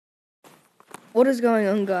What is going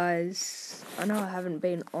on, guys? I know I haven't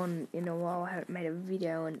been on in a while. I haven't made a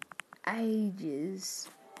video in ages,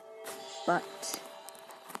 but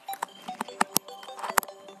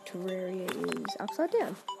Terraria is upside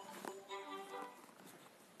down.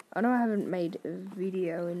 I know I haven't made a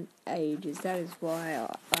video in ages. That is why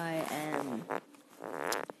I am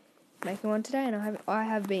making one today, and I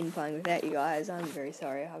have been playing without you guys. I'm very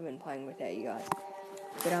sorry. I've been playing without you guys,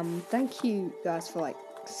 but thank you guys for like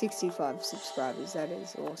 65 subscribers. That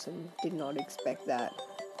is awesome. Did not expect that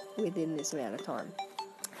within this amount of time.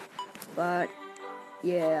 But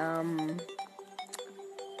yeah, let's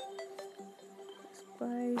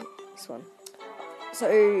play this one.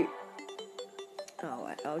 So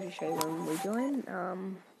I'll just show you when we join.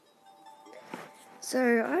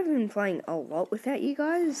 So I've been playing a lot without you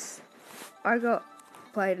guys. I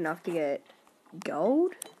played enough to get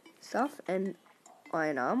gold stuff and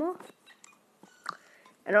iron armor.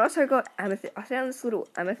 And I also got amethyst. I found this little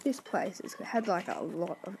amethyst place. It had like a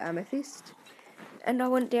lot of amethyst. And I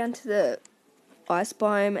went down to the ice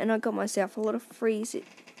biome and I got myself a lot of frozen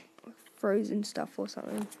stuff or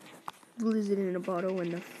something. Blizzard in a bottle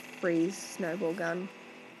and a freeze snowball gun.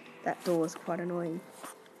 That door was quite annoying.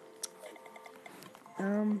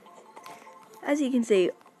 As you can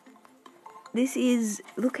see,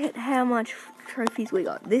 look at how much trophies we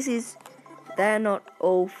got. They're not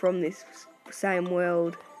all from this same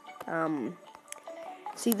world.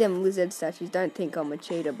 See them lizard statues, don't think I'm a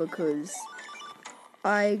cheater because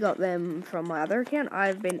I got them from my other account.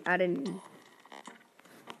 I've been adding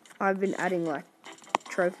like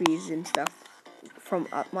trophies and stuff from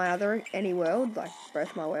any world, like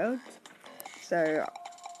both my worlds. So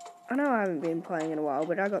I know I haven't been playing in a while,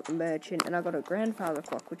 but I got the merchant and I got a grandfather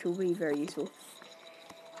clock, which will be very useful.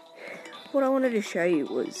 What I wanted to show you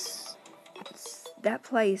was that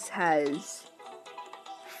place has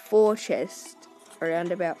 4 chests,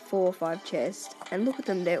 around about 4 or 5 chests, and look at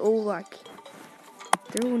them, they're all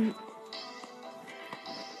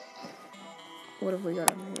what have we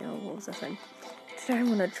got on here? What was I saying? Today I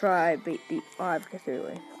want to try beat the Eye of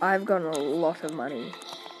Cthulhu. I've gotten a lot of money.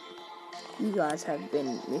 You guys have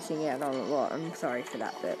been missing out on a lot. I'm sorry for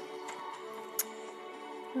that, but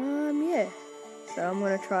yeah. So I'm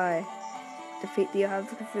gonna try defeat the Eye of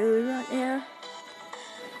Cthulhu right now.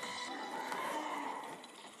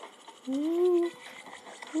 Ooh.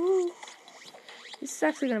 This is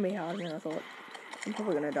actually gonna be harder than I thought. I'm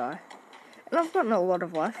probably gonna die. And I've gotten a lot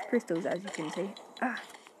of life crystals, as you can see.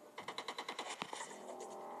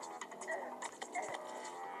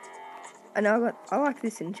 And I like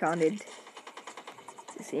this enchanted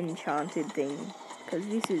thing, because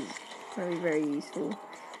this is very, very useful.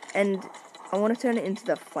 And I want to turn it into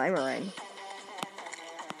the flamerang.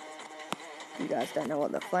 If you guys don't know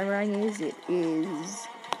what the flamerang is, it is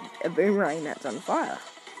a boomerang that's on fire.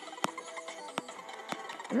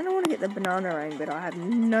 And then I want to get the banana rang, but I have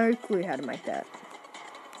no clue how to make that.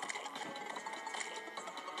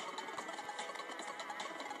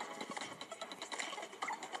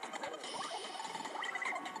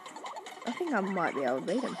 I think I might be able to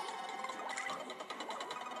beat him.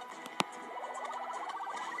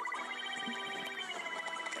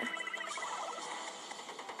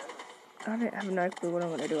 I don't have no clue what I'm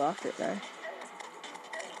going to do after it, though.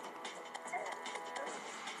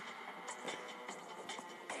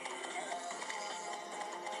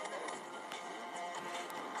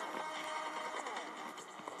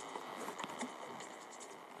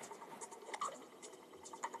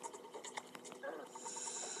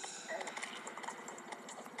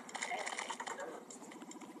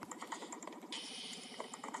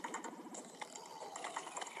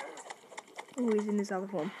 Oh, he's in his other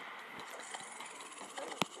form.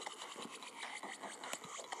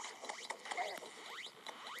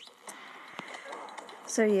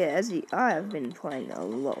 So yeah, I have been playing a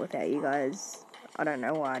lot without you guys. I don't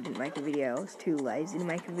know why I didn't make a video. I was too lazy to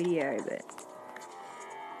make a video, but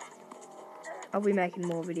I'll be making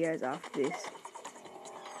more videos after this.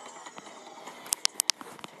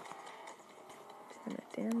 Turn it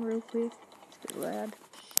down real quick. It's a bit loud.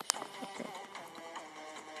 Okay.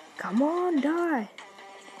 Come on, die!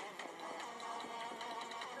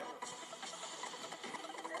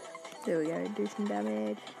 There we go, do some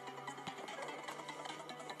damage.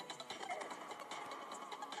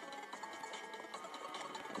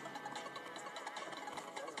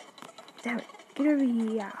 Damn it, get over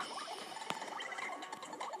here.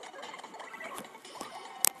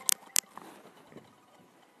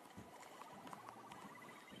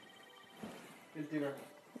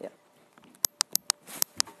 Yep.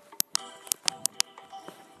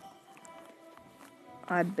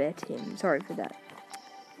 I bet him. Sorry for that.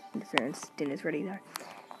 interference. Dinner's ready though.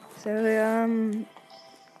 So,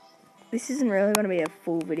 this isn't really going to be a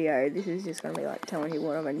full video. This is just going to be like telling you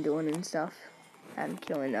what I've been doing and stuff. And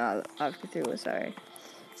killing Cthulhu. So,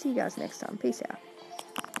 see you guys next time. Peace out.